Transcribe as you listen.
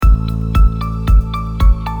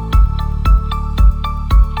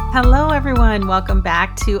Hello, everyone. Welcome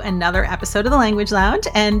back to another episode of the Language Lounge.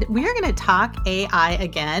 And we are going to talk AI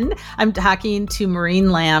again. I'm talking to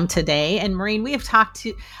Maureen Lamb today. And Maureen, we have talked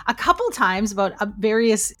to a couple times about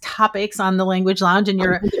various topics on the Language Lounge, and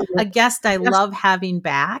you're a guest I love having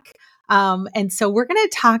back. And so we're going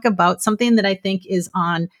to talk about something that I think is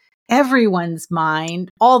on everyone's mind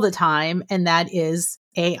all the time, and that is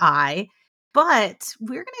AI. But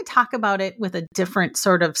we're going to talk about it with a different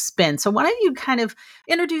sort of spin. So why don't you kind of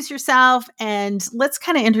introduce yourself, and let's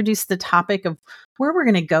kind of introduce the topic of where we're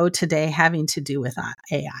going to go today having to do with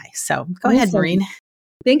AI. So go ahead, Maureen.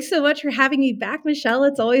 Thanks so much for having me back, Michelle.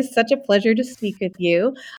 It's always such a pleasure to speak with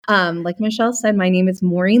you. Like Michelle said, my name is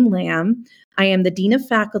Maureen Lamb. I am the Dean of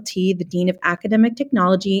Faculty, the Dean of Academic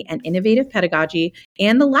Technology and Innovative Pedagogy,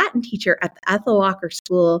 and the Latin teacher at the Ethel Walker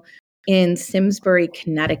School in Simsbury,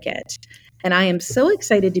 Connecticut. And I am so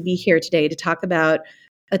excited to be here today to talk about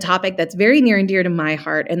a topic that's very near and dear to my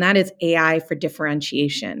heart, and that is AI for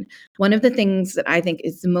differentiation. One of the things that I think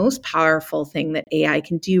is the most powerful thing that AI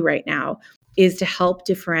can do right now is to help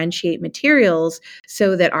differentiate materials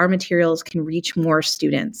so that our materials can reach more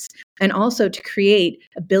students, and also to create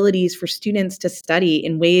abilities for students to study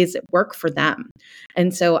in ways that work for them.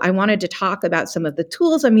 And so I wanted to talk about some of the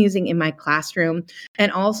tools I'm using in my classroom,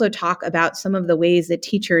 and also talk about some of the ways that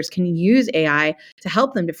teachers can use AI to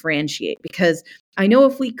help them differentiate. Because I know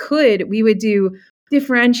if we could, we would do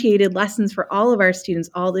differentiated lessons for all of our students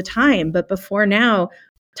all the time. But before now,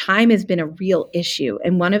 time has been a real issue.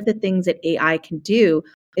 And one of the things that AI can do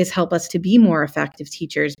is help us to be more effective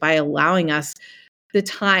teachers by allowing us the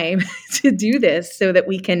time to do this so that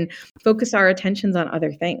we can focus our attentions on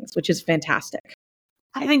other things, which is fantastic.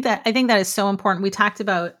 I think that is so important. We talked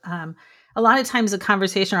about a lot of times the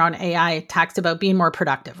conversation around AI talks about being more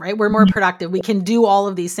productive, right? We're more productive. We can do all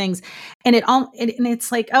of these things. And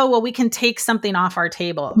it's like, oh, well, we can take something off our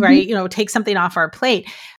table, right? Take something off our plate.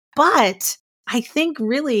 But I think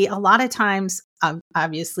really a lot of times,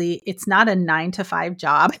 obviously, it's not a 9-to-5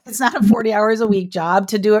 job. It's not a 40 hours a week job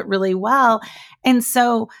to do it really well. And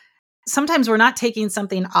so sometimes we're not taking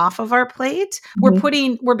something off of our plate.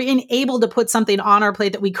 We're being able to put something on our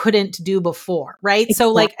plate that we couldn't do before, right? Exactly.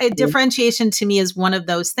 So like a differentiation to me is one of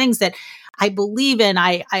those things that I believe in.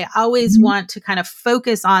 I always want to kind of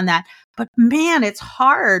focus on that. But man, it's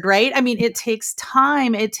hard, right? I mean, it takes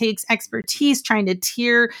time. It takes expertise trying to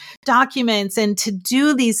tier documents and to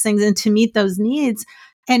do these things and to meet those needs.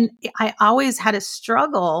 And I always had a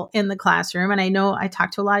struggle in the classroom. And I know I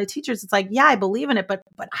talked to a lot of teachers. It's like, yeah, I believe in it, but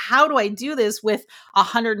how do I do this with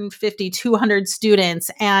 150, 200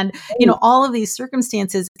 students and, all of these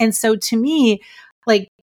circumstances? And so to me, like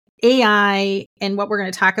AI and what we're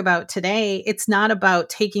going to talk about today, it's not about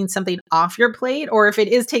taking something off your plate, or if it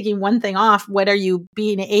is taking one thing off, what are you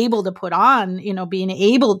being able to put on, being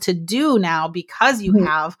able to do now because you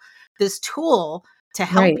have this tool to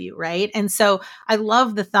help you, right? And so I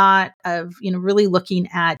love the thought of, really looking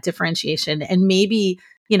at differentiation, and maybe,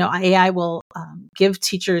 AI will give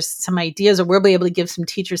teachers some ideas, or we'll be able to give some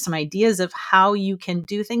teachers some ideas of how you can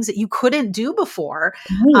do things that you couldn't do before,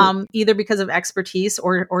 either because of expertise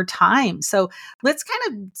or time. So let's kind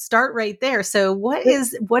of start right there. So what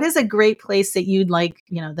is a great place that you'd like,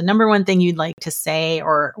 the number one thing you'd like to say,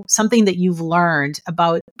 or something that you've learned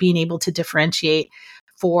about being able to differentiate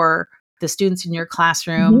for the students in your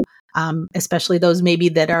classroom, especially those maybe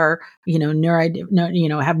that are,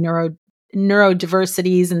 have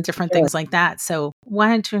neurodiversities and different things like that. So why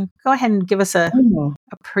don't you go ahead and give us a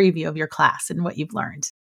preview of your class and what you've learned?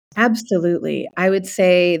 Absolutely. I would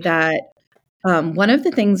say that one of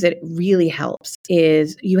the things that really helps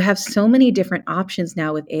is you have so many different options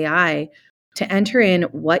now with AI to enter in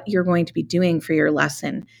what you're going to be doing for your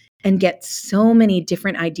lesson and get so many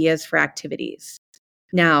different ideas for activities.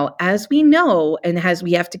 Now, as we know, and as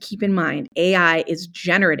we have to keep in mind, AI is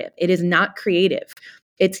generative. It is not creative.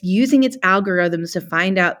 It's using its algorithms to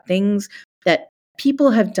find out things that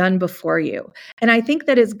people have done before you. And I think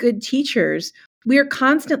that as good teachers, we are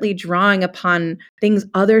constantly drawing upon things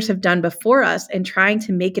others have done before us and trying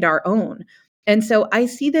to make it our own. And so I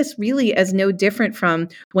see this really as no different from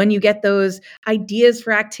when you get those ideas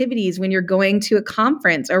for activities when you're going to a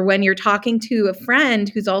conference, or when you're talking to a friend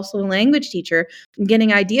who's also a language teacher and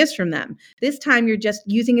getting ideas from them. This time you're just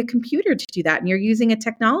using a computer to do that, and you're using a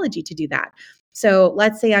technology to do that. So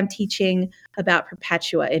let's say I'm teaching about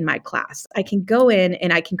Perpetua in my class. I can go in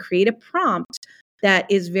and I can create a prompt that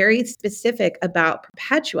is very specific about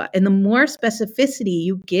Perpetua. And the more specificity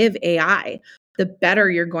you give AI, the better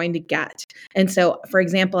you're going to get. And so, for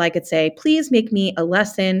example, I could say, please make me a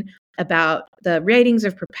lesson about the writings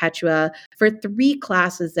of Perpetua for 3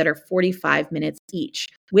 classes that are 45 minutes each,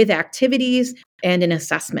 with activities and an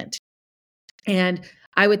assessment. And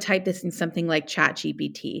I would type this in something like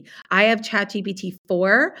ChatGPT. I have ChatGPT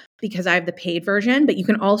 4 because I have the paid version, but you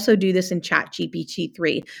can also do this in ChatGPT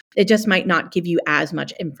 3. It just might not give you as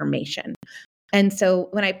much information. And so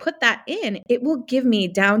when I put that in, it will give me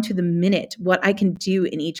down to the minute what I can do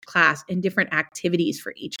in each class and different activities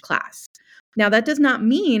for each class. Now, that does not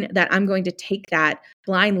mean that I'm going to take that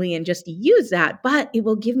blindly and just use that, but it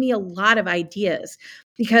will give me a lot of ideas,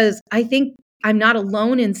 because I think I'm not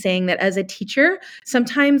alone in saying that as a teacher,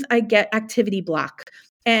 sometimes I get activity block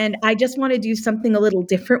and I just want to do something a little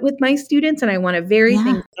different with my students and I want to vary Yeah.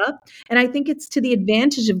 things up. And I think it's to the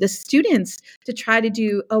advantage of the students to try to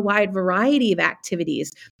do a wide variety of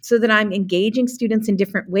activities so that I'm engaging students in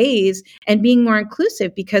different ways and being more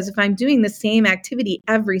inclusive. Because if I'm doing the same activity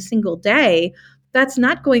every single day, that's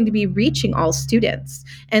not going to be reaching all students.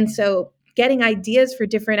 And so getting ideas for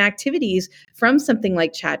different activities from something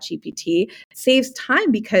like ChatGPT saves time,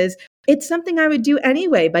 because it's something I would do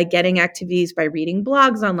anyway, by getting activities, by reading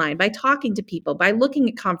blogs online, by talking to people, by looking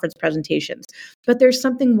at conference presentations. But there's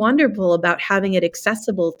something wonderful about having it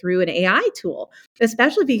accessible through an AI tool,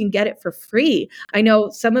 especially if you can get it for free. I know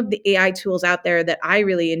some of the AI tools out there that I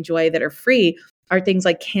really enjoy that are free are things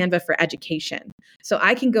like Canva for Education. So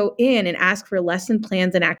I can go in and ask for lesson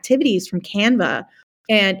plans and activities from Canva,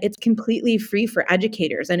 and it's completely free for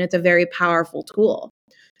educators, and it's a very powerful tool.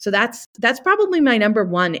 So that's probably my number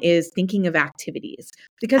one, is thinking of activities,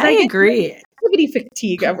 because I I get agree. activity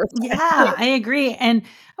fatigue over time. Yeah, I agree. And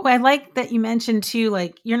I like that you mentioned too,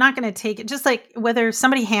 like, you're not going to take it, just like whether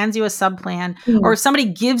somebody hands you a sub plan or Mm, if somebody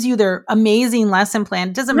gives you their amazing lesson plan,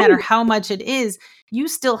 it doesn't matter right. how much it is, you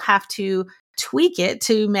still have to tweak it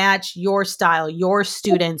to match your style, your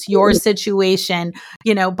students, your Absolutely. situation,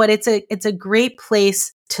 but it's a great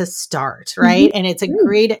place to start, Mhm. right? And it's a Right.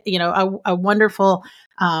 great, a wonderful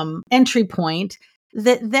entry point.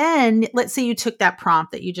 That then, let's say you took that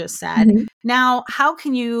prompt that you just said. Mhm. Now, how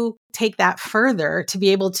can you take that further to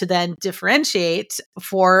be able to then differentiate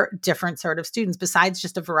for different sort of students besides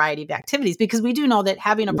just a variety of activities? Because we do know that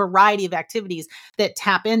having a variety of activities that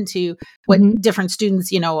tap into what Mhm. different students,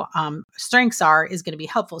 strengths are is going to be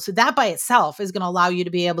helpful. So that by itself is going to allow you to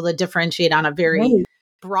be able to differentiate on a very Right.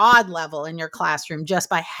 broad level in your classroom just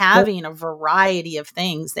by Yep. having a variety of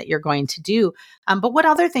things that you're going to do. But what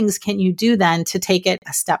other things can you do then to take it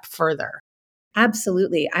a step further?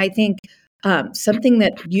 Absolutely. I think something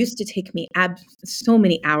that used to take me so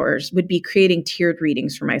many hours would be creating tiered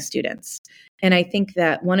readings for my students. And I think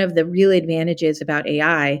that one of the real advantages about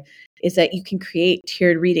AI is that you can create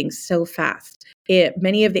tiered readings so fast.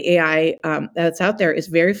 Many of the AI that's out there is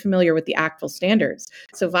very familiar with the ACTFL standards.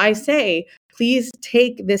 So if I say, please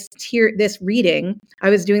take this reading, I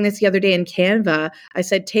was doing this the other day in Canva. I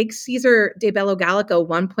said, take Caesar de Bello Gallico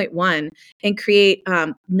 1.1 and create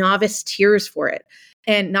novice tiers for it.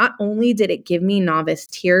 And not only did it give me novice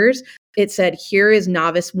tiers, it said, here is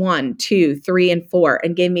novice 1, 2, 3, and 4,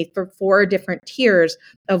 and gave me 4 different tiers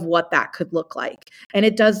of what that could look like. And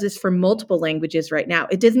it does this for multiple languages right now.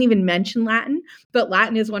 It doesn't even mention Latin, but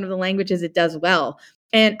Latin is one of the languages it does well.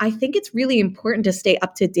 And I think it's really important to stay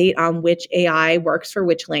up to date on which AI works for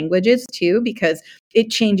which languages too, because it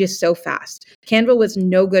changes so fast. Canva was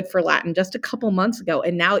no good for Latin just a couple months ago,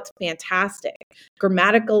 and now it's fantastic.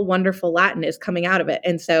 Grammatical, wonderful Latin is coming out of it.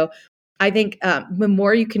 And so I think the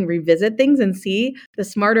more you can revisit things and see, the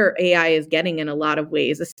smarter AI is getting in a lot of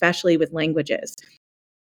ways, especially with languages.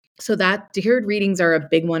 So that tiered readings are a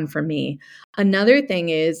big one for me. Another thing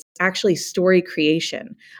is actually story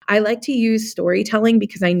creation. I like to use storytelling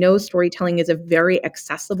because I know storytelling is a very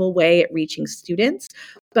accessible way at reaching students,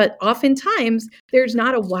 but oftentimes there's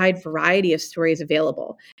not a wide variety of stories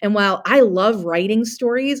available. And while I love writing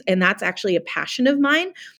stories, and that's actually a passion of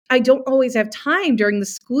mine, I don't always have time during the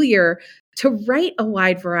school year to write a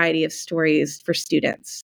wide variety of stories for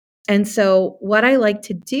students. And so, what I like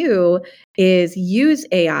to do is use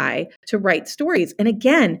AI to write stories. And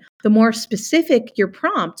again, the more specific your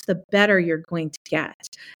prompt, the better you're going to get.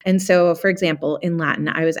 And so, for example, in Latin,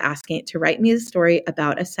 I was asking it to write me a story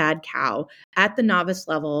about a sad cow at the novice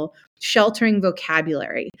level, sheltering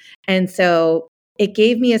vocabulary. And so, it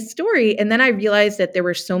gave me a story. And then I realized that there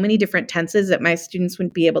were so many different tenses that my students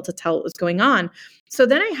wouldn't be able to tell what was going on. So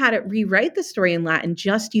then I had it rewrite the story in Latin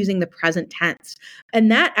just using the present tense.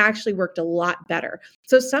 And that actually worked a lot better.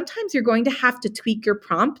 So sometimes you're going to have to tweak your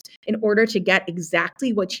prompt in order to get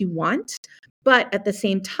exactly what you want. But at the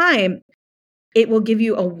same time, it will give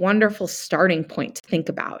you a wonderful starting point to think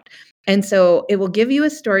about. And so it will give you a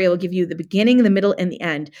story. It will give you the beginning, the middle, and the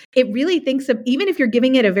end. It really thinks of, even if you're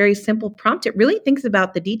giving it a very simple prompt, it really thinks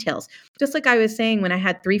about the details. Just like I was saying, when I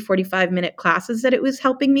had 3 45-minute classes that it was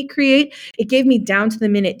helping me create, it gave me down to the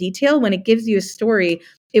minute detail. When it gives you a story,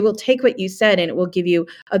 it will take what you said and it will give you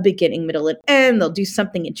a beginning, middle, and end. They'll do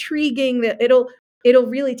something intriguing that it'll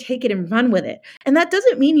really take it and run with it. And that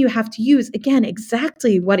doesn't mean you have to use, again,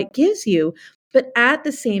 exactly what it gives you. But at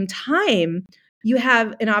the same time, you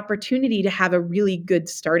have an opportunity to have a really good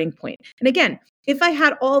starting point. And again, if I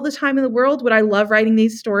had all the time in the world, would I love writing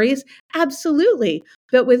these stories? Absolutely.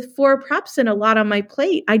 But with 4 preps and a lot on my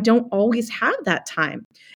plate, I don't always have that time.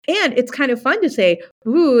 And it's kind of fun to say,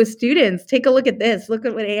 ooh, students, take a look at this. Look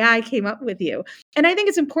at what AI came up with you. And I think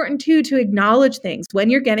it's important too to acknowledge things when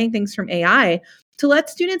you're getting things from AI, to let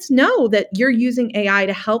students know that you're using AI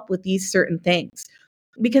to help with these certain things.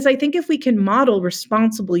 Because I think if we can model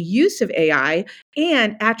responsible use of AI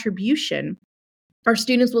and attribution, our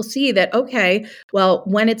students will see that, okay, well,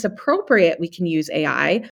 when it's appropriate, we can use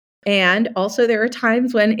AI. And also, there are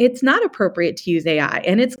times when it's not appropriate to use AI,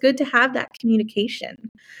 and it's good to have that communication.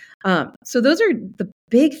 So, those are the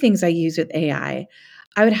big things I use with AI.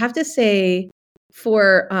 I would have to say,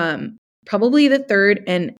 for probably the third,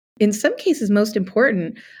 and in some cases, most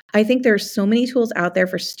important, I think there are so many tools out there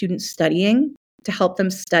for students studying to help them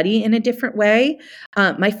study in a different way.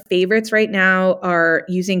 My favorites right now are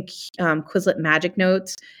using Quizlet Magic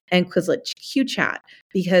Notes and Quizlet QChat,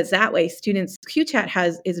 because that way students,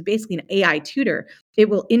 QChat is basically an AI tutor. It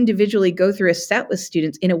will individually go through a set with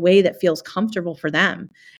students in a way that feels comfortable for them.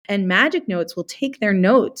 And Magic Notes will take their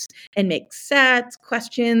notes and make sets,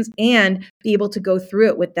 questions, and be able to go through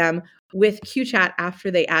it with them with QChat after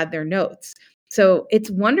they add their notes. So it's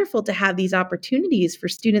wonderful to have these opportunities for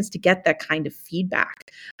students to get that kind of feedback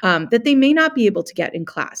that they may not be able to get in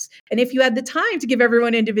class. And if you had the time to give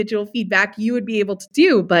everyone individual feedback, you would be able to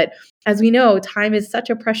do. But as we know, time is such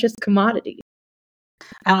a precious commodity.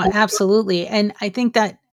 Absolutely. And I think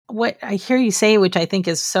that what I hear you say, which I think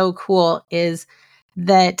is so cool, is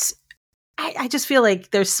that I just feel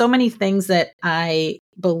like there's so many things that I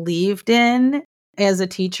believed in as a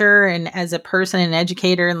teacher and as a person, an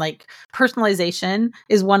educator, and like personalization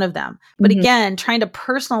is one of them. But Mhm. again, trying to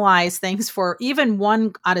personalize things for even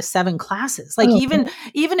 1 out of 7 classes, like Oh,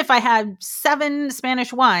 even if I had 7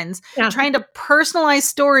 Spanish ones, yeah. trying to personalize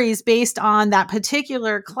stories based on that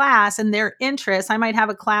particular class and their interests. I might have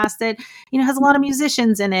a class that, has a lot of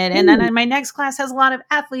musicians in it. And Ooh, then my next class has a lot of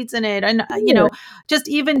athletes in it. And, ooh. just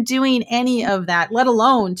even doing any of that, let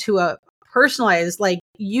alone to a personalized, like,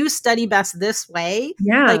 you study best this way.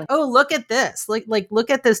 Like, Yeah, oh, look at this, like look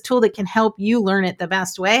at this tool that can help you learn it the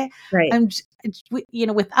best way. right.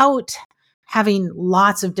 Without having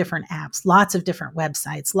lots of different apps, lots of different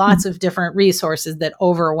websites, Mhm. lots of different resources that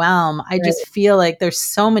overwhelm, I Right. just feel like there's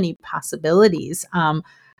so many possibilities,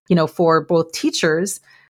 for both teachers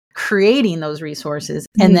creating those resources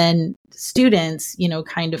and Mhm. then students,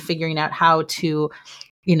 kind of figuring out how to,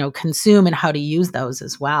 consume and how to use those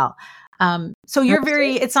as well. So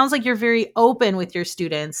Absolutely. it sounds like you're very open with your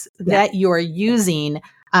students Yeah. that you're using,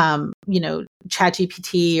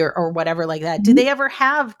 ChatGPT or whatever like that. Do Mhm. they ever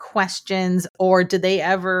have questions, or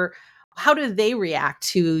how do they react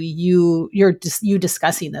to you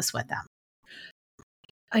discussing this with them?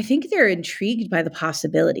 I think they're intrigued by the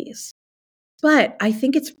possibilities. But I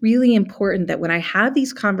think it's really important that when I have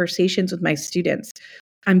these conversations with my students,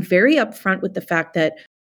 I'm very upfront with the fact that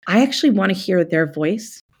I actually want to hear their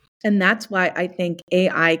voice. And that's why I think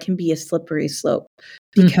AI can be a slippery slope,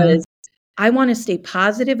 Hmm. because I want to stay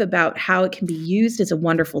positive about how it can be used as a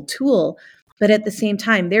wonderful tool. But at the same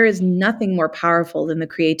time, there is nothing more powerful than the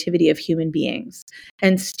creativity of human beings.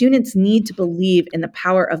 And students need to believe in the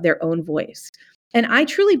power of their own voice. And I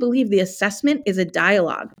truly believe the assessment is a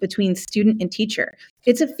dialogue between student and teacher.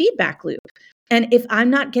 It's a feedback loop. And if I'm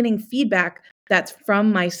not getting feedback that's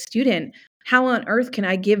from my student, how on earth can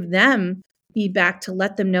I give them feedback to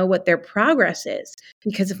let them know what their progress is?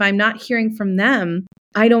 Because if I'm not hearing from them,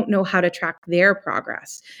 I don't know how to track their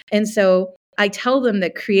progress. And so I tell them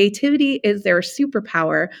that creativity is their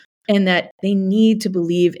superpower and that they need to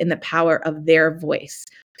believe in the power of their voice,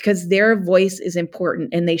 because their voice is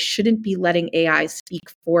important and they shouldn't be letting AI speak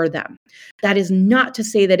for them. That is not to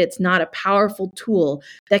say that it's not a powerful tool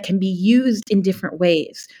that can be used in different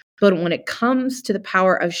ways. But when it comes to the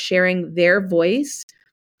power of sharing their voice,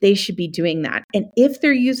 they should be doing that. And if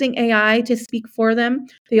they're using AI to speak for them,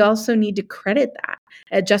 they also need to credit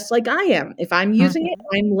that, just like I am. If I'm using it,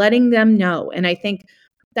 I'm letting them know. And I think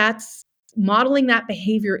that's modeling that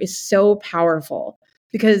behavior is so powerful,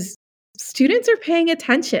 because students are paying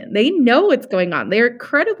attention. They know what's going on. They're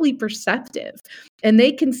incredibly perceptive, and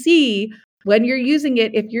they can see when you're using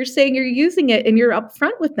it. If you're saying you're using it and you're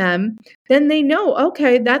upfront with them, then they know,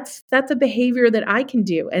 okay, that's a behavior that I can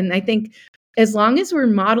do. And I think as long as we're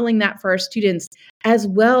modeling that for our students, as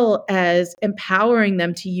well as empowering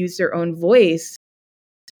them to use their own voice,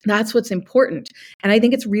 that's what's important. And I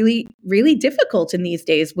think it's really, really difficult in these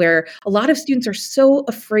days where a lot of students are so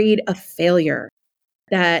afraid of failure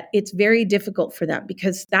that it's very difficult for them,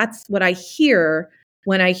 because that's what I hear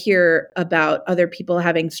when I hear about other people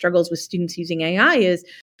having struggles with students using AI is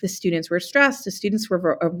the students were stressed, the students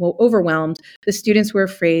were overwhelmed, the students were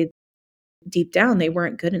afraid deep down they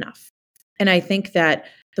weren't good enough. And I think that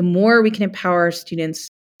the more we can empower our students,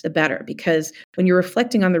 the better, because when you're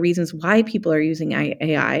reflecting on the reasons why people are using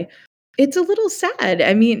AI, it's a little sad.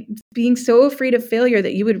 I mean, being so afraid of failure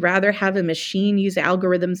that you would rather have a machine use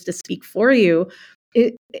algorithms to speak for you.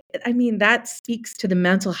 I mean, that speaks to the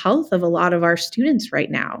mental health of a lot of our students right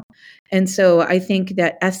now. And so I think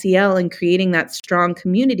that SEL and creating that strong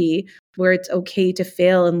community where it's okay to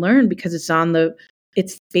fail and learn because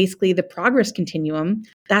it's basically the progress continuum,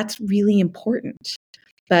 that's really important.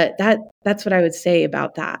 But that's what I would say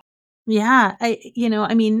about that. Yeah,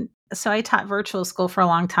 I mean, so I taught virtual school for a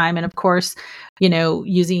long time, and of course,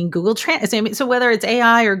 using Google Translate. So whether it's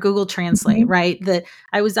AI or Google Translate, Mhm. right?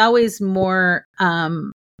 I was always more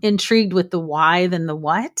intrigued with the why than the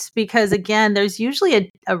what, because again, there's usually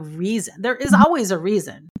a reason. There is always a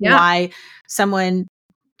reason Yeah. why someone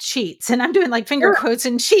cheats, and I'm doing like finger Sure. quotes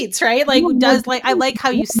and cheats, right? Like No, no, does like I like how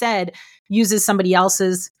you said uses somebody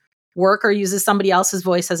else's work or uses somebody else's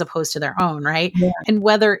voice as opposed to their own, right? yeah, And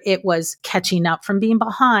whether it was catching up from being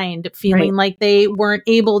behind, right. feeling like they weren't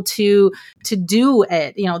able to do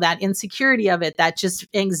it, that insecurity of it, that just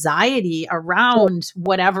anxiety Sure. around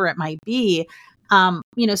whatever it might be.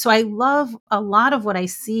 So I love a lot of what I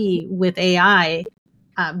see with AI.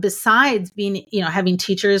 Besides being, having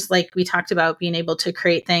teachers, like we talked about, being able to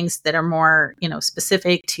create things that are more,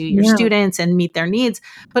 specific to your Yeah, students and meet their needs,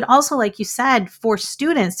 but also, like you said, for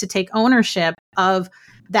students to take ownership of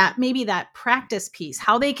that, maybe that practice piece,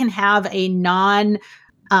 how they can have a non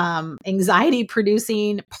anxiety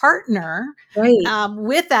producing partner right,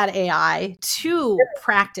 with that AI to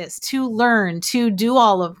practice, to learn, to do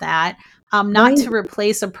all of that, not right. to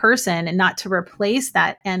replace a person and not to replace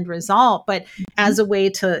that end result, but Mhm. as a way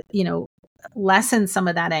to, lessen some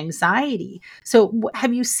of that anxiety. So,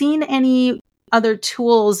 have you seen any other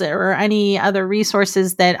tools or any other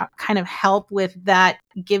resources that kind of help with that,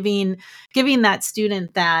 giving that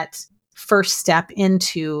student that first step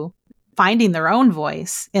into finding their own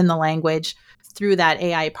voice in the language through that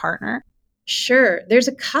AI partner? Sure. There's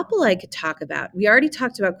a couple I could talk about. We already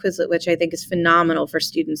talked about Quizlet, which I think is phenomenal for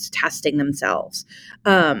students testing themselves.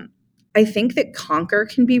 Um, I think that Conquer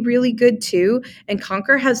can be really good too. And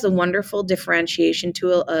Conquer has the wonderful differentiation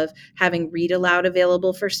tool of having read aloud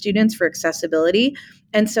available for students for accessibility.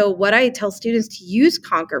 And so, what I tell students to use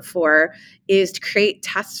Conquer for is to create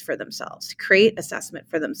tests for themselves, to create assessment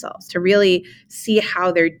for themselves, to really see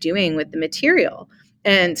how they're doing with the material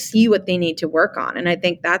and see what they need to work on. And I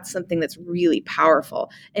think that's something that's really powerful.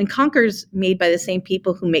 And Conquer's made by the same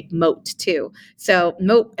people who make Moat too. So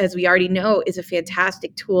Moat, as we already know, is a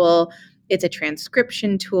fantastic tool. It's a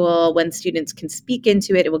transcription tool. When students can speak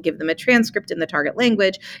into it, it will give them a transcript in the target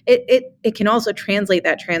language. It can also translate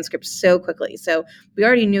that transcript so quickly. So we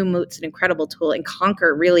already knew Moat's an incredible tool, and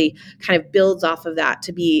Conquer really kind of builds off of that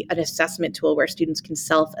to be an assessment tool where students can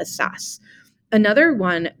self-assess. Another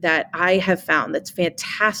one that I have found that's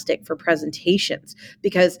fantastic for presentations,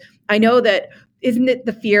 because I know that isn't it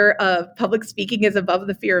the fear of public speaking is above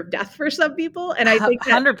the fear of death for some people? And I think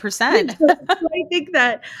that 100%. I think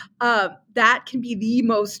that that can be the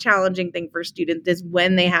most challenging thing for students is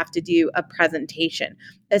when they have to do a presentation,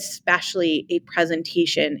 especially a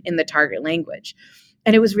presentation in the target language.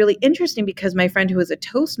 And it was really interesting because my friend who was a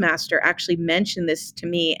Toastmaster actually mentioned this to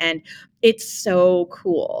me, and it's so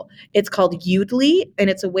cool. It's called Udly, and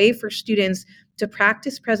it's a way for students to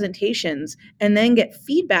practice presentations and then get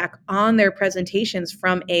feedback on their presentations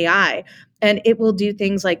from AI. And it will do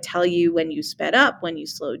things like tell you when you sped up, when you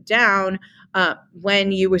slowed down,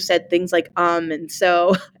 when you were said things like and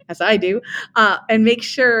so, as I do, and make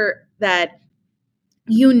sure that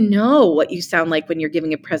you know what you sound like when you're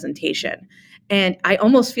giving a presentation. And I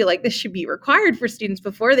almost feel like this should be required for students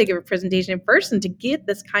before they give a presentation in person to get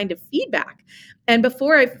this kind of feedback. And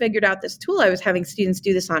before I figured out this tool, I was having students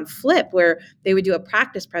do this on Flip, where they would do a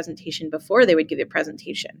practice presentation before they would give a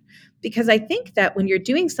presentation. Because I think that when you're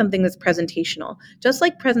doing something that's presentational, just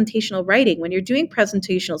like presentational writing, when you're doing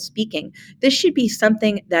presentational speaking, this should be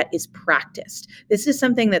something that is practiced. This is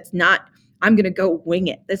something that's not, I'm going to go wing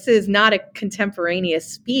it. This is not a contemporaneous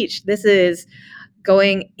speech. This is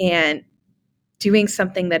going and doing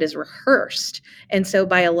something that is rehearsed. And so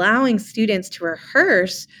by allowing students to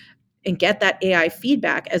rehearse and get that AI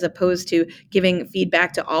feedback as opposed to giving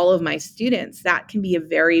feedback to all of my students, that can be a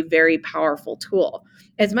very, very powerful tool.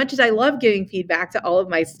 As much as I love giving feedback to all of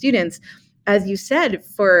my students, as you said,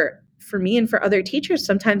 for me and for other teachers,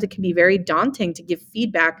 sometimes it can be very daunting to give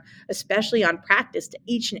feedback, especially on practice, to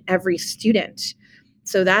each and every student.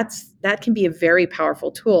 So that can be a very powerful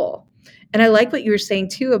tool. And I like what you were saying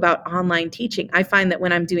too about online teaching. I find that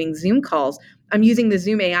when I'm doing Zoom calls, I'm using the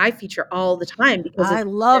Zoom AI feature all the time because I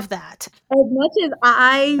love that. as much as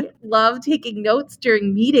I love taking notes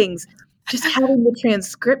during meetings, just having the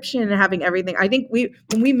transcription and having everything. I think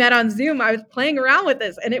when we met on Zoom, I was playing around with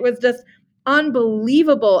this and it was just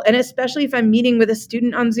unbelievable. And especially if I'm meeting with a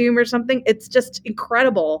student on Zoom or something, it's just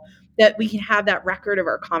incredible that we can have that record of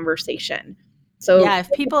our conversation. So Yeah,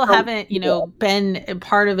 if people haven't, been a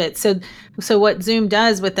part of it. So what Zoom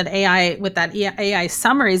does with that AI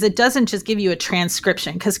summaries, it doesn't just give you a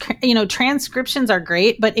transcription, because transcriptions are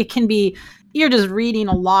great, but it can be, you're just reading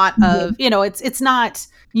a lot of, it's not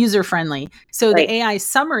user friendly. So right. the AI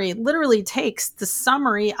summary literally takes the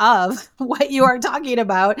summary of what you are talking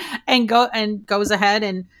about and goes ahead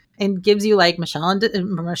and gives you, like, Michelle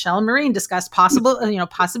and Maureen discussed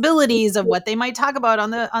possibilities of what they might talk about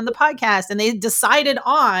on the podcast, and they decided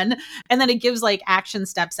on, and then it gives like action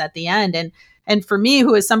steps at the end. And for me,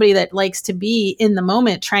 who is somebody that likes to be in the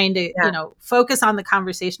moment, trying to focus on the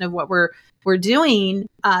conversation of what we're doing,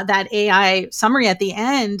 that AI summary at the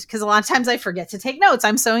end, because a lot of times I forget to take notes.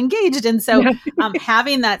 I'm so engaged, and so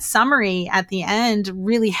having that summary at the end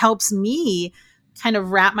really helps me kind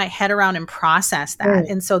of wrap my head around and process that. Right.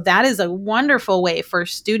 And so that is a wonderful way for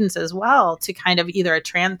students as well to kind of either a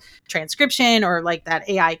transcription or like that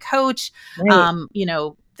AI coach, Right.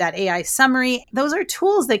 that AI summary. Those are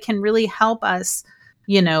tools that can really help us,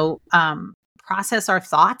 process our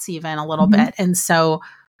thoughts even a little bit. And so,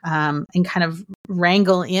 and kind of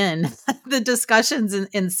wrangle in the discussions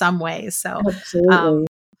in some ways. So, Absolutely.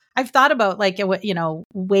 I've thought about, like,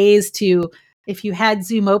 ways to, if you had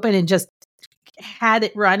Zoom open and just had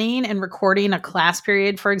it running and recording a class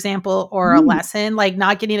period, for example, or a lesson, like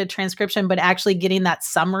not getting a transcription, but actually getting that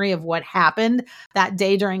summary of what happened that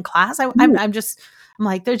day during class. I'm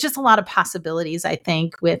like, there's just a lot of possibilities, I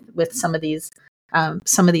think, with some of these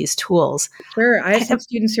tools. Sure. I have some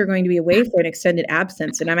students who are going to be away for an extended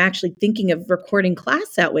absence, and I'm actually thinking of recording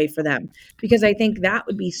class that way for them, because I think that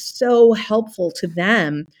would be so helpful to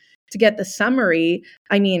them to get the summary.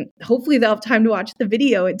 I mean, hopefully they'll have time to watch the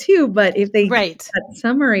video too, but if they get that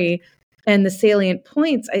summary and the salient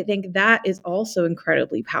points, I think that is also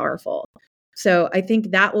incredibly powerful. So I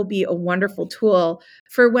think that will be a wonderful tool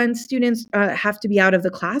for when students have to be out of the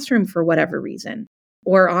classroom for whatever reason,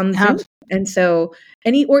 or on Zoom. And so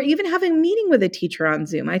or even having a meeting with a teacher on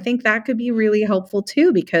Zoom, I think that could be really helpful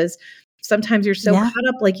too, because sometimes you're so caught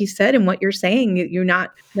up, like you said, in what you're saying, you're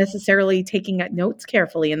not necessarily taking notes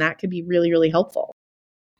carefully, and that could be really, really helpful.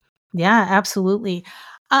 Yeah, absolutely.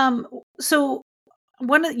 So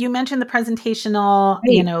you mentioned the presentational,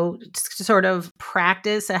 sort of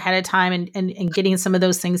practice ahead of time and getting some of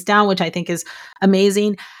those things down, which I think is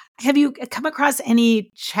amazing. Have you come across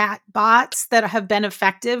any chat bots that have been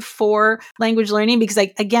effective for language learning? Because,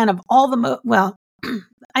 like, again, of all the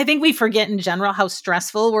I think we forget in general how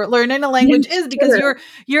stressful we're learning a language is, because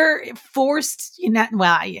you're forced,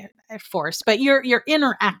 forced, but you're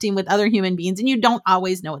interacting with other human beings, and you don't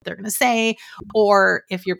always know what they're going to say. Or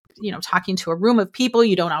if you're, talking to a room of people,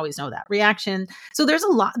 you don't always know that reaction. So there is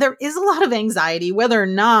a lot of anxiety, whether or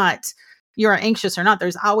not you're anxious or not.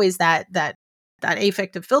 There's always that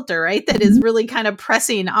affective filter, right? That is really kind of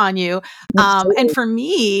pressing on you. And for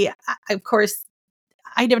me, of course,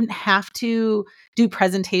 I didn't have to do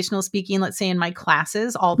presentational speaking, let's say in my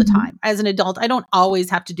classes, all the time. As an adult, I don't always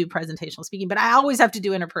have to do presentational speaking, but I always have to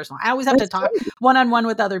do interpersonal. I always have to talk one-on-one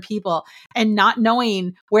with other people, and not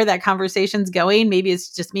knowing where that conversation's going. Maybe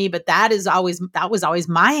it's just me, but that was always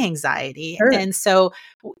my anxiety. And so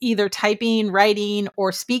either typing, writing,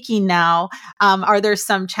 or speaking now, are there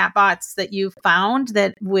some chatbots that you've found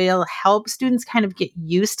that will help students kind of get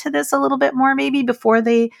used to this a little bit more, maybe before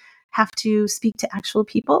they have to speak to actual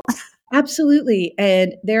people? Absolutely.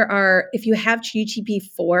 And if you have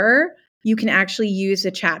GTP4, you can actually use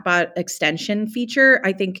the chatbot extension feature.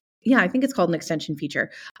 I think it's called an extension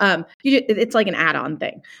feature. It's like an add-on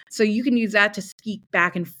thing. So you can use that to speak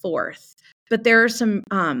back and forth. But there's some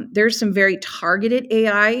very targeted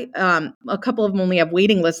AI. A couple of them only have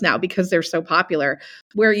waiting lists now because they're so popular,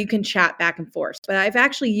 where you can chat back and forth. But I've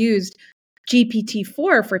actually used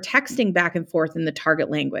GPT-4 for texting back and forth in the target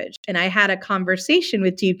language. And I had a conversation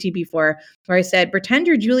with GPT-4 where I said, pretend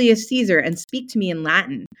you're Julius Caesar and speak to me in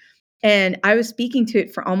Latin. And I was speaking to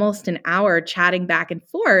it for almost an hour, chatting back and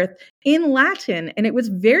forth in Latin. And it was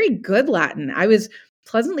very good Latin. I was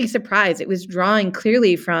pleasantly surprised. It was drawing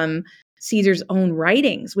clearly from Caesar's own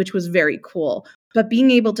writings, which was very cool. But being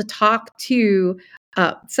able to talk to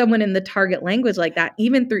someone in the target language like that,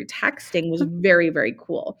 even through texting, was very, very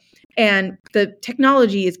cool. And the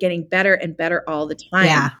technology is getting better and better all the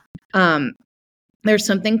time. Yeah. There's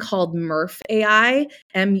something called MURF AI,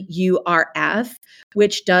 MURF,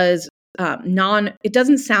 which does it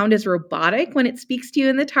doesn't sound as robotic when it speaks to you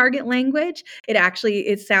in the target language. It actually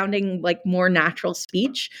is sounding like more natural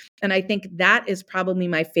speech. And I think that is probably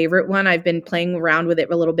my favorite one. I've been playing around with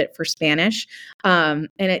it a little bit for Spanish. And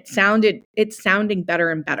it's sounding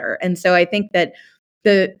better and better. And so I think that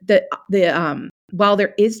while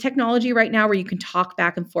there is technology right now where you can talk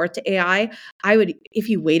back and forth to AI, if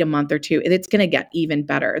you wait a month or two, it's going to get even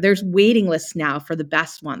better. There's waiting lists now for the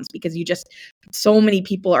best ones because so many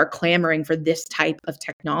people are clamoring for this type of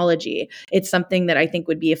technology. It's something that I think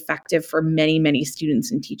would be effective for many, many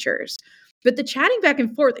students and teachers. But the chatting back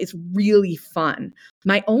and forth is really fun.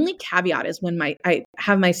 My only caveat is when I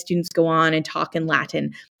have my students go on and talk in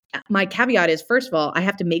Latin. My caveat is, first of all, I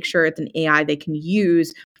have to make sure it's an AI they can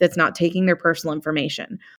use that's not taking their personal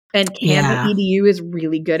information. And Canva EDU is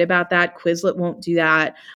really good about that. Quizlet won't do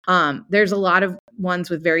that. There's a lot of ones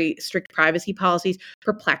with very strict privacy policies.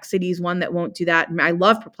 Perplexity is one that won't do that. And I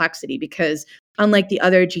love Perplexity because unlike the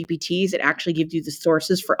other GPTs, it actually gives you the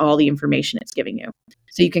sources for all the information it's giving you.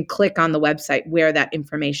 So you can click on the website where that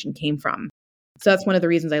information came from. So that's one of the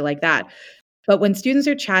reasons I like that. But when students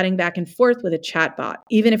are chatting back and forth with a chatbot,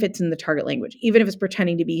 even if it's in the target language, even if it's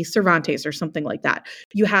pretending to be Cervantes or something like that,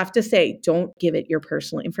 you have to say, don't give it your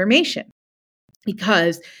personal information.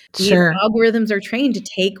 Because these algorithms are trained to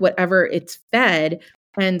take whatever it's fed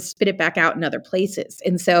and spit it back out in other places.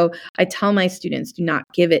 And so I tell my students, do not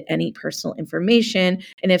give it any personal information.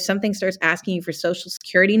 And if something starts asking you for social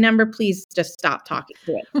security number, please just stop talking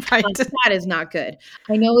to it. Right. That is not good.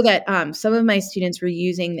 I know that some of my students were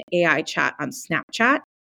using the AI chat on Snapchat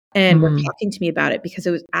and were talking to me about it because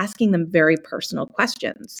it was asking them very personal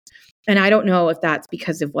questions. And I don't know if that's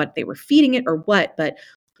because of what they were feeding it or what, but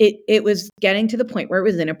it was getting to the point where it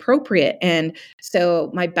was inappropriate. And so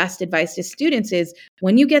my best advice to students is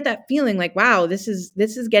when you get that feeling like, wow, this is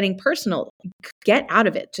getting personal, get out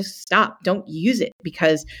of it. Just stop. Don't use it,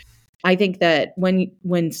 because I think that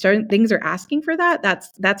when certain things are asking for that,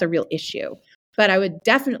 that's a real issue. But I would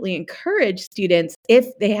definitely encourage students, if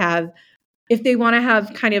they want to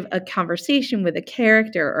have kind of a conversation with a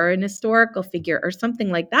character or an historical figure or something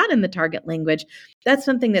like that in the target language, that's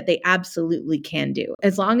something that they absolutely can do,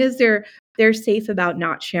 as long as they're safe about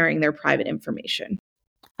not sharing their private information.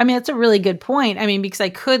 I mean, it's a really good point. I mean, because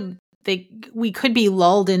we could be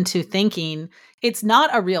lulled into thinking it's not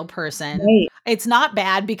a real person. Right. It's not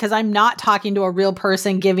bad because I'm not talking to a real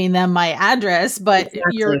person giving them my address, but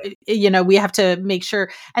we have to make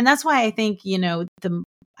sure. And that's why I think,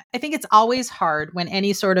 I think it's always hard when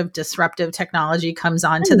any sort of disruptive technology comes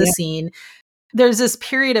onto the scene. There's this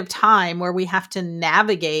period of time where we have to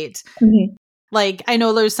navigate. Mm-hmm. Like, I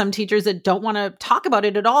know there's some teachers that don't want to talk about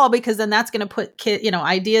it at all, because then that's going to put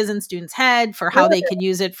ideas in students' head for how they could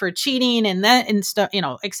use it for cheating and stuff,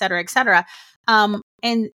 et cetera, et cetera.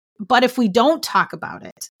 But if we don't talk about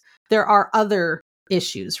it, there are other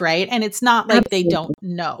issues, right? And it's not like they don't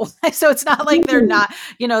know. So it's not like they're not,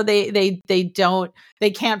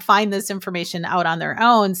 they can't find this information out on their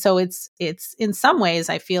own. So it's in some ways,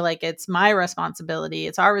 I feel like it's my responsibility.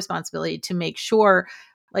 It's our responsibility to make sure,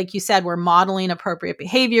 like you said, we're modeling appropriate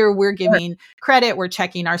behavior. We're giving credit. We're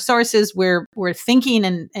checking our sources. We're thinking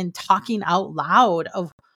and talking out loud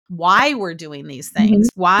of why we're doing these things,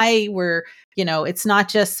 why we're, it's not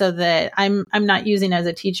just so that I'm not using as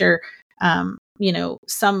a teacher,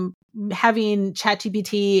 some having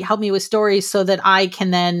ChatGPT help me with stories so that I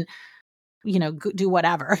can then, do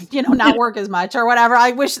whatever, not work as much or whatever. I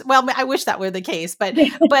wish that were the case, but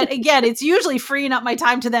again, it's usually freeing up my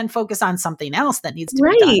time to then focus on something else that needs to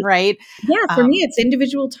be done. Right. Yeah. For me, it's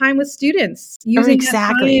individual time with students, using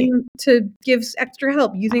that time to give extra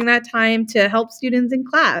help, using that time to help students in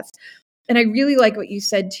class. And I really like what you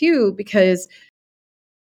said too, because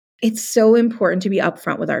it's so important to be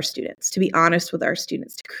upfront with our students, to be honest with our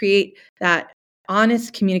students, to create that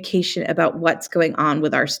honest communication about what's going on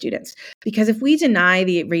with our students. Because if we deny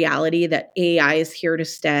the reality that AI is here to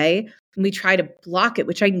stay and we try to block it,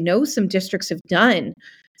 which I know some districts have done,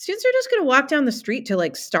 students are just going to walk down the street to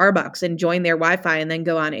like Starbucks and join their Wi-Fi and then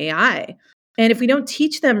go on AI. And if we don't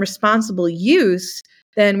teach them responsible use,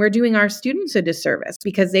 then we're doing our students a disservice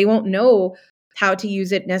because they won't know how to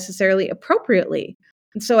use it necessarily appropriately.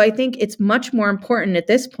 And so I think it's much more important at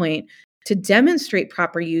this point to demonstrate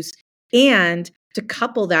proper use and to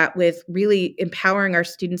couple that with really empowering our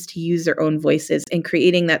students to use their own voices and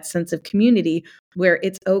creating that sense of community where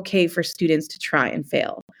it's okay for students to try and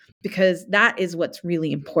fail, because that is what's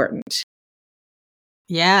really important.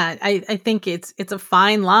 Yeah, I think it's a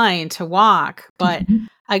fine line to walk, but Mhm.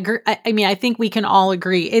 I mean, I think we can all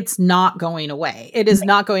agree it's not going away. It is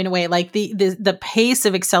not going away. Like the pace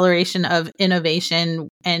of acceleration of innovation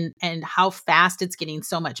and how fast it's getting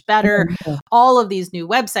so much better. Yeah. All of these new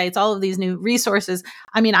websites, all of these new resources.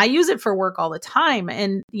 I mean, I use it for work all the time,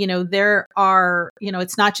 and there are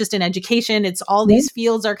it's not just in education. It's all Yeah. these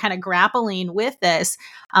fields are kind of grappling with this,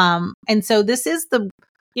 and so this is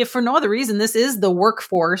if for no other reason, this is the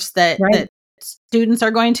workforce that Right. students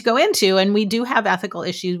are going to go into. And we do have ethical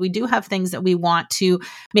issues. We do have things that we want to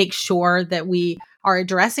make sure that we are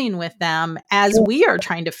addressing with them as Sure. we are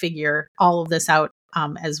trying to figure all of this out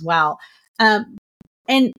as well.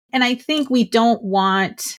 And I think we don't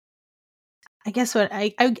want, I guess what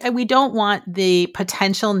we don't want the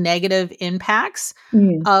potential negative impacts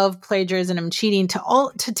Mm. of plagiarism and cheating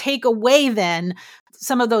to take away then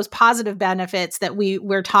some of those positive benefits that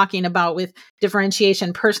we're talking about with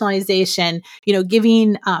differentiation, personalization,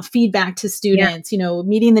 giving feedback to Yeah. students,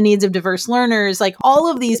 meeting the needs of diverse learners, like all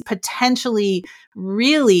of these potentially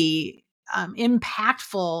really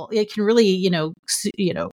impactful. It can really,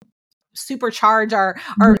 supercharge Mhm.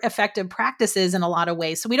 our effective practices in a lot of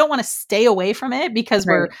ways. So we don't want to stay away from it because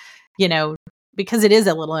Right. because it is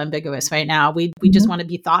a little ambiguous right now. We just Mhm. want to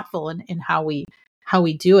be thoughtful in how we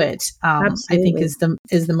do it. I think Absolutely.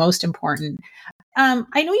 is the most important.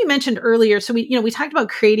 I know you mentioned earlier, so we talked about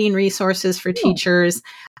creating resources for Yeah. teachers,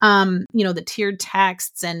 the tiered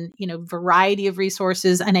texts and variety of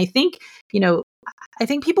resources. And I think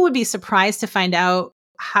people would be surprised to find out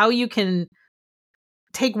how you can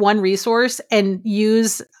take one resource and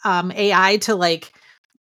use AI to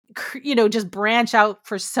just branch out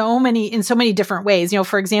for in so many different ways.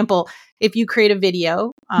 For example, if you create a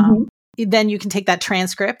video, Mhm. then you can take that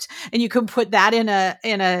transcript and you can put that in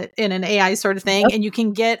an AI sort of thing, Yep. and you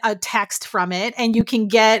can get a text from it, and you can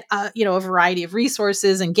get a variety of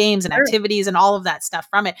resources and games and Sure. activities and all of that stuff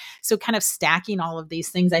from it. So kind of stacking all of these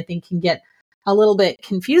things, I think, can get a little bit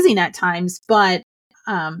confusing at times, but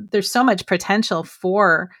there's so much potential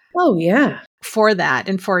Oh, yeah. for that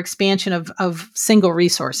and for expansion of single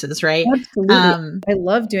resources, right? Absolutely. I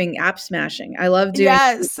love doing app smashing. I love doing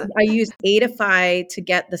Yes. I use Adify to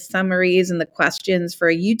get the summaries and the questions for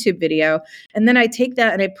a YouTube video, and then I take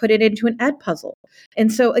that and I put it into an ed puzzle.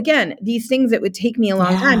 And so again, these things that would take me a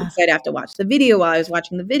long time Yeah. because I'd have to watch the video. While I was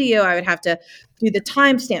watching the video, I would have to do the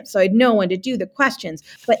timestamp so I'd know when to do the questions.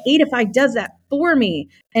 But Adify does that for me.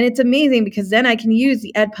 And it's amazing because then I can use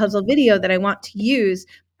the ed puzzle video that I want to use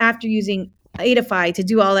after using Adify to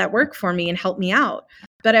do all that work for me and help me out.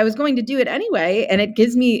 But I was going to do it anyway, and it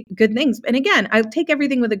gives me good things. And again, I take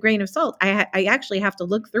everything with a grain of salt. I actually have to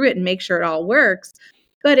look through it and make sure it all works.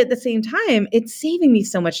 But at the same time, it's saving me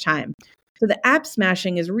so much time. So the app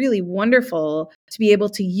smashing is really wonderful to be able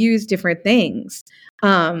to use different things.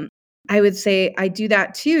 Um, I would say I do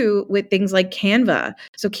that too with things like Canva.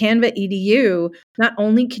 So Canva EDU, not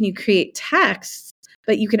only can you create texts,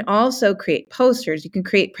 but you can also create posters. You can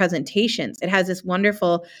create presentations. It has this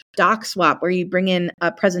wonderful doc swap where you bring in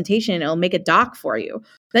a presentation and it'll make a doc for you.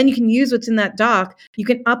 Then you can use what's in that doc. You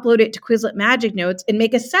can upload it to Quizlet Magic Notes and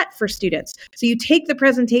make a set for students. So you take the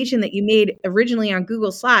presentation that you made originally on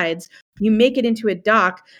Google Slides, you make it into a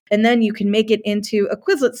doc, and then you can make it into a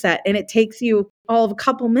Quizlet set. And it takes you all of a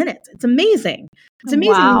couple minutes. It's amazing. It's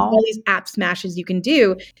amazing all Wow. these app smashes you can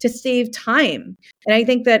do to save time. And I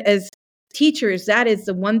think that as teachers, that is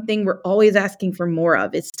the one thing we're always asking for more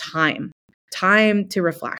of is time to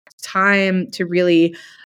reflect, time to really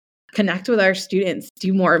connect with our students,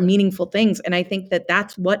 do more meaningful things. And I think that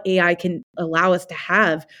that's what AI can allow us to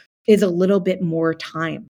have is a little bit more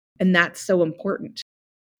time. And that's so important.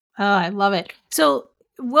 Oh, I love it. So,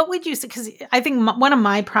 what would you say? Because I think one of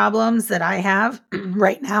my problems that I have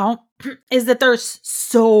right now is that there's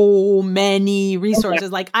so many Oh, yeah.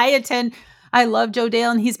 resources. Like, I love Joe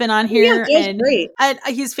Dale, and he's been on Yeah, here, Joe's great. and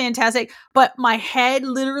he's fantastic. But my head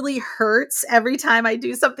literally hurts every time I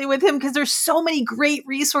do something with him because there's so many great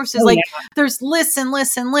resources. Oh, Like yeah. there's lists and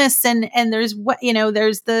lists and lists, and there's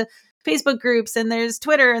there's the Facebook groups, and there's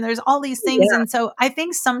Twitter, and there's all these things. Yeah, And so I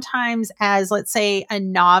think sometimes, as let's say a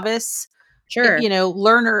novice, sure.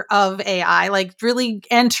 learner of AI, like really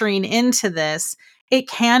entering into this, it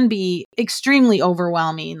can be extremely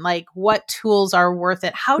overwhelming. Like, what tools are worth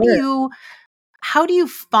it? Sure. How do you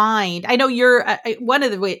find? I know you're one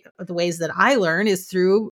of the ways that I learn is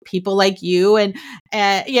through people like you, and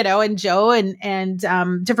and Joe,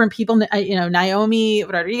 and different people. Naomi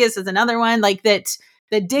Rodriguez is another one like that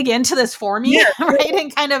dig into this for me, Yeah, right,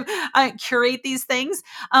 and kind of curate these things.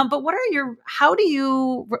 But what do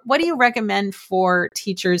you recommend for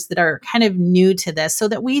teachers that are kind of new to this, so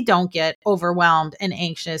that we don't get overwhelmed and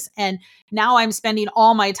anxious? And now I'm spending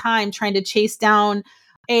all my time trying to chase down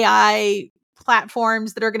AI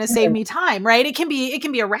platforms that are going to save sure. me time, right? It can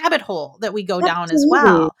be a rabbit hole that we go down as Absolutely.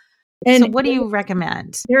 well. So And what do you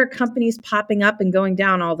recommend? there are companies popping up and going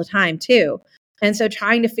down all the time too. And so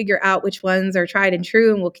trying to figure out which ones are tried and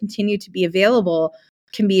true and will continue to be available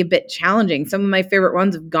can be a bit challenging. Some of my favorite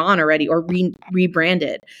ones have gone already or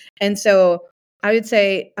rebranded. And so I would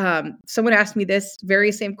say someone asked me this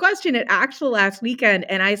very same question at Actual last weekend.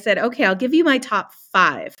 And I said, okay, I'll give you my top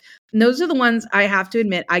 5. And those are the ones I have to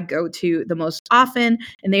admit I go to the most often.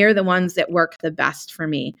 And they are the ones that work the best for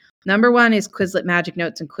me. Number 1 is Quizlet Magic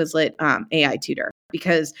Notes and Quizlet AI Tutor,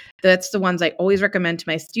 because that's the ones I always recommend to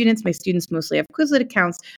my students. My students mostly have Quizlet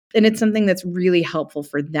accounts, and it's something that's really helpful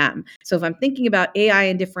for them. So if I'm thinking about AI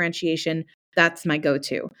and differentiation, that's my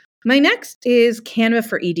go-to. My next is Canva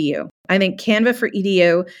for EDU. I think Canva for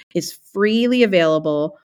EDU is freely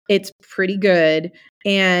available. It's pretty good.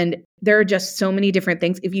 And there are just so many different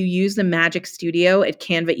things. If you use the Magic Studio at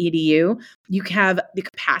Canva EDU, you have the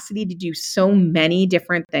capacity to do so many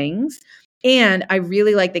different things. And I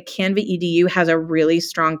really like that Canva EDU has a really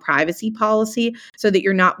strong privacy policy so that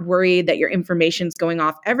you're not worried that your information is going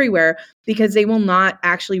off everywhere, because they will not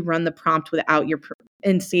actually run the prompt without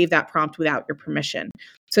and save that prompt without your permission.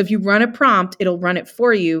 So if you run a prompt, it'll run it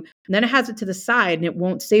for you, and then it has it to the side and it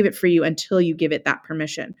won't save it for you until you give it that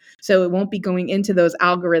permission. So it won't be going into those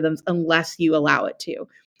algorithms unless you allow it to.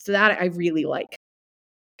 So that I really like.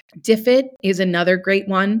 Diffit is another great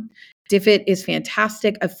one. Diffit is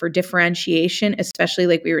fantastic for differentiation, especially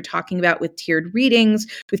like we were talking about with tiered readings,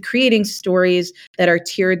 with creating stories that are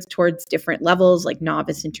tiered towards different levels like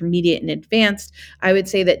novice, intermediate, and advanced. I would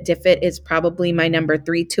say that Diffit is probably my number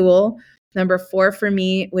 3 tool. Number 4 for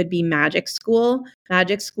me would be Magic School.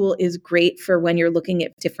 Magic School is great for when you're looking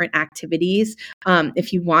at different activities.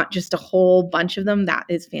 If you want just a whole bunch of them, that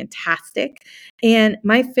is fantastic. And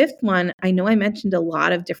my 5th one, I know I mentioned a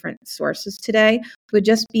lot of different sources today, would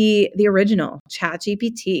just be the original,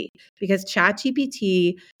 ChatGPT, because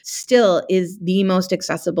ChatGPT still is the most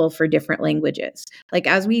accessible for different languages. Like,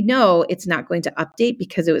 as we know, it's not going to update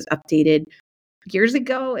because it was updated years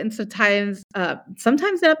ago, and sometimes an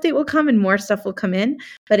update will come and more stuff will come in.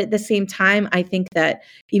 But at the same time, I think that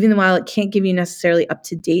even while it can't give you necessarily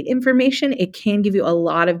up-to-date information, it can give you a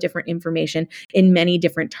lot of different information in many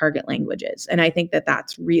different target languages. And I think that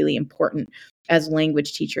that's really important as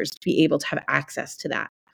language teachers to be able to have access to that.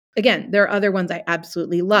 Again, there are other ones I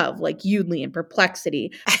absolutely love, like Udly and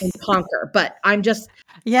Perplexity and Conquer, but I'm just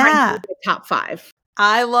trying to Yeah. do the top 5.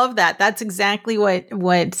 I love that. That's exactly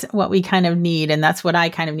what we kind of need, and that's what I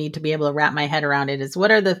kind of need to be able to wrap my head around it. Is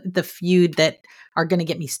what are the few that are going to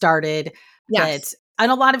get me started? Yes. And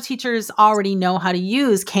a lot of teachers already know how to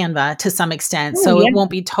use Canva to some extent, Oh, so it yeah, won't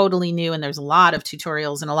be totally new. And there's a lot of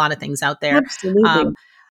tutorials and a lot of things out there. absolutely.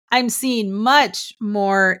 I'm seeing much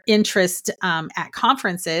more interest at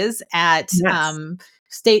conferences, at Yes.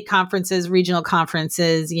 state conferences, regional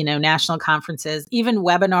conferences, national conferences, even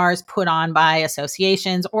webinars put on by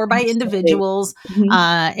associations or by Absolutely. individuals.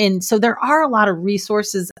 Mhm. And so there are a lot of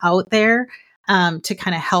resources out there to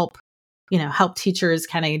kind of help teachers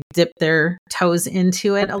kind of dip their toes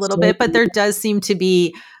into it a little bit. But Absolutely. there does seem to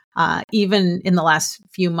be, even in the last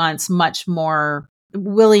few months, much more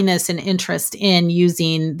willingness and interest in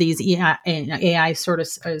using these AI sort of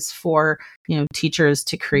as for teachers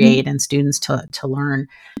to Mhm. create and students to learn.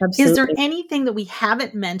 Is there Absolutely. anything that we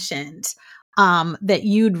haven't mentioned that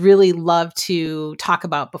you'd really love to talk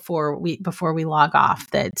about before we log off?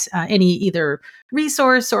 That any either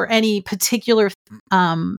resource or any particular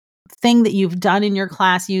thing that you've done in your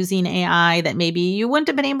class using AI that maybe you wouldn't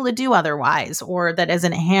have been able to do otherwise, or that has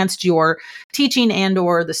enhanced your teaching and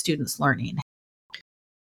or the students' learning?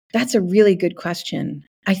 That's a really good question.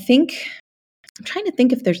 I think I'm trying to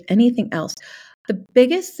think if there's anything else. The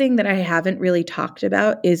biggest thing that I haven't really talked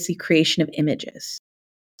about is the creation of images.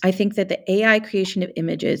 I think that the AI creation of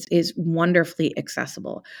images is wonderfully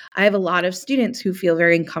accessible. I have a lot of students who feel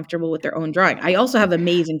very uncomfortable with their own drawing. I also have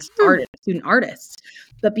amazing student artists,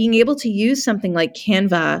 but being able to use something like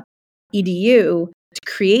Canva EDU to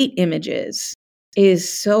create images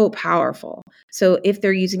is so powerful. So if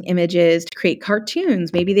they're using images to create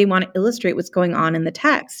cartoons, maybe they want to illustrate what's going on in the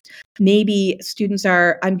text. Maybe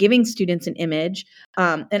I'm giving students an image,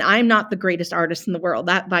 and I'm not the greatest artist in the world,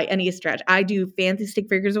 that by any stretch. I do fancy stick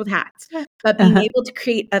figures with hats, but being able to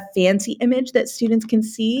create a fancy image that students can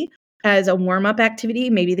see as a warm-up activity,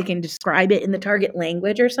 maybe they can describe it in the target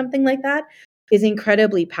language or something like that, is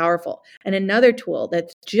incredibly powerful. And another tool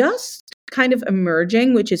that's just kind of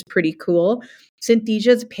emerging, which is pretty cool.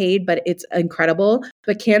 Synthesia's paid, but it's incredible.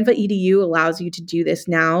 But Canva EDU allows you to do this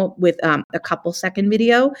now with a couple second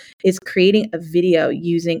video, is creating a video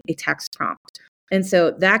using a text prompt. And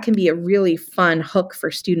so that can be a really fun hook for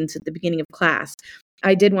students at the beginning of class.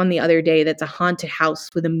 I did one the other day that's a haunted house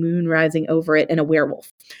with a moon rising over it and a werewolf.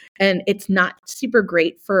 And it's not super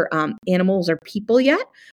great for animals or people yet,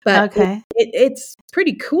 but it's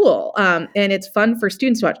pretty cool. And it's fun for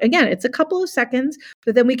students to watch. Again, it's a couple of seconds,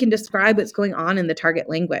 but then we can describe what's going on in the target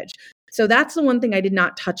language. So that's the one thing I did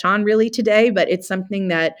not touch on really today, but it's something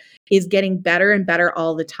that is getting better and better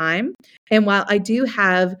all the time. And while I do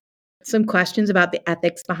have some questions about the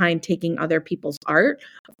ethics behind taking other people's art,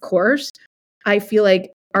 of course, I feel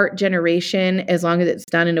like art generation, as long as it's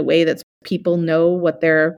done in a way that people know what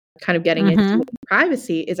they're kind of getting into with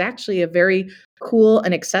privacy, is actually a very cool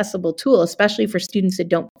and accessible tool, especially for students that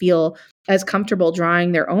don't feel as comfortable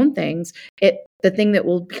drawing their own things. The thing that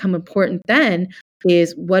will become important then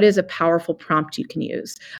is, what is a powerful prompt you can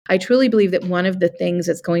use? I truly believe that one of the things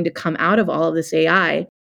that's going to come out of all of this AI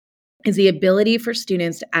is the ability for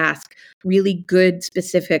students to ask really good,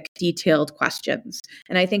 specific, detailed questions.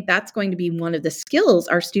 And I think that's going to be one of the skills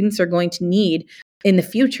our students are going to need in the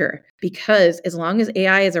future, because as long as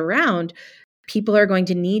AI is around, people are going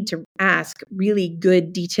to need to ask really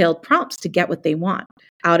good, detailed prompts to get what they want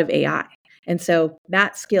out of AI. And so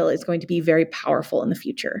that skill is going to be very powerful in the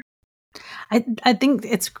future. I think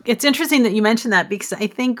it's interesting that you mentioned that, because I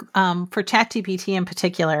think for ChatGPT in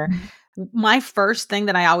particular, my first thing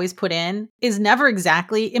that I always put in is never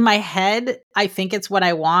exactly in my head. I think it's what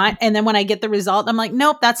I want. And then when I get the result, I'm like,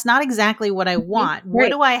 nope, that's not exactly what I want. What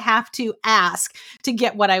do I have to ask to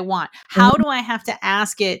get what I want? How do I have to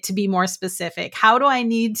ask it to be more specific? How do I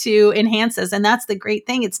need to enhance this? And that's the great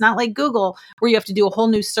thing. It's not like Google, where you have to do a whole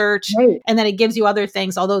new search and then it gives you other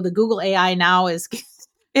things. Although the Google AI now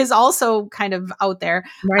is also kind of out there.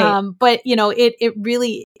 But it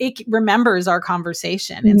really remembers our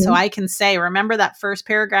conversation. And so I can say, remember that first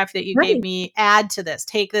paragraph that you gave me, add to this,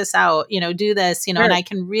 take this out, do this, and I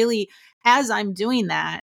can really, as I'm doing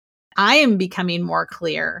that, I am becoming more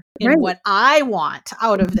clear in what I want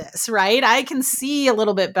out of this, right? I can see a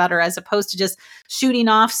little bit better, as opposed to just shooting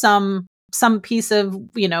off some piece of,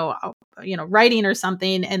 writing or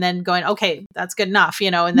something, and then going, okay, that's good enough,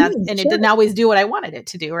 and it didn't always do what I wanted it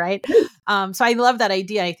to do. Right. So I love that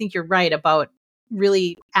idea. I think you're right about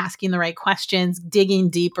really asking the right questions, digging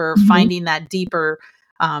deeper, finding that deeper,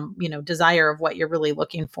 desire of what you're really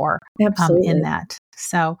looking for in that.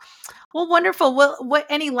 So, well, wonderful. Well,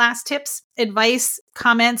 any last tips, advice,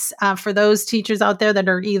 comments for those teachers out there that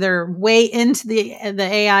are either way into the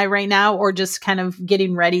AI right now, or just kind of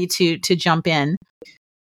getting ready to jump in?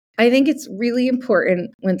 I think it's really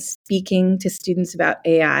important when speaking to students about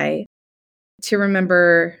AI to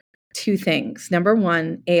remember two things. Number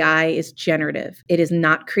one, AI is generative. It is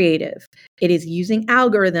not creative. It is using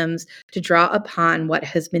algorithms to draw upon what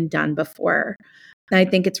has been done before. And I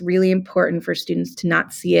think it's really important for students to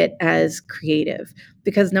not see it as creative,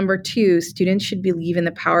 because number two, students should believe in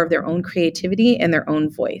the power of their own creativity and their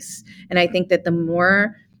own voice. And I think that the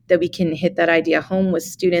more that we can hit that idea home with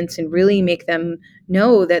students and really make them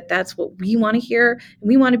know that that's what we want to hear, and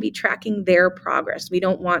we want to be tracking their progress. We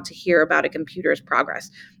don't want to hear about a computer's progress.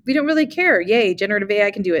 We don't really care. Yay, generative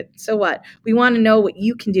AI can do it. So what? We want to know what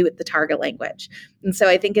you can do with the target language. And so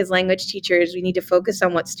I think as language teachers, we need to focus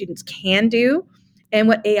on what students can do and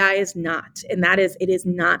what AI is not. And that is, it is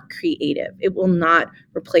not creative. It will not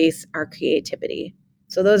replace our creativity.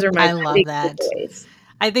 So those are my I love that. takeaways.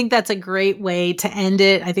 I think that's a great way to end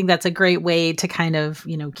it. I think that's a great way to kind of,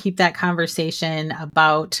 keep that conversation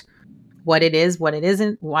about what it is, what it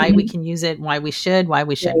isn't, why we can use it, why we should, why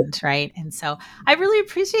we shouldn't, right? And so I really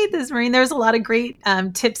appreciate this, Maureen. There's a lot of great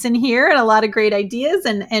tips in here and a lot of great ideas,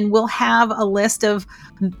 and we'll have a list of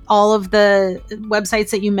all of the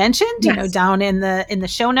websites that you mentioned, down in the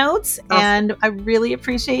show notes. Awesome. And I really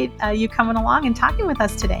appreciate you coming along and talking with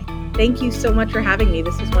us today. Thank you so much for having me.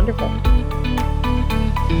 This was wonderful.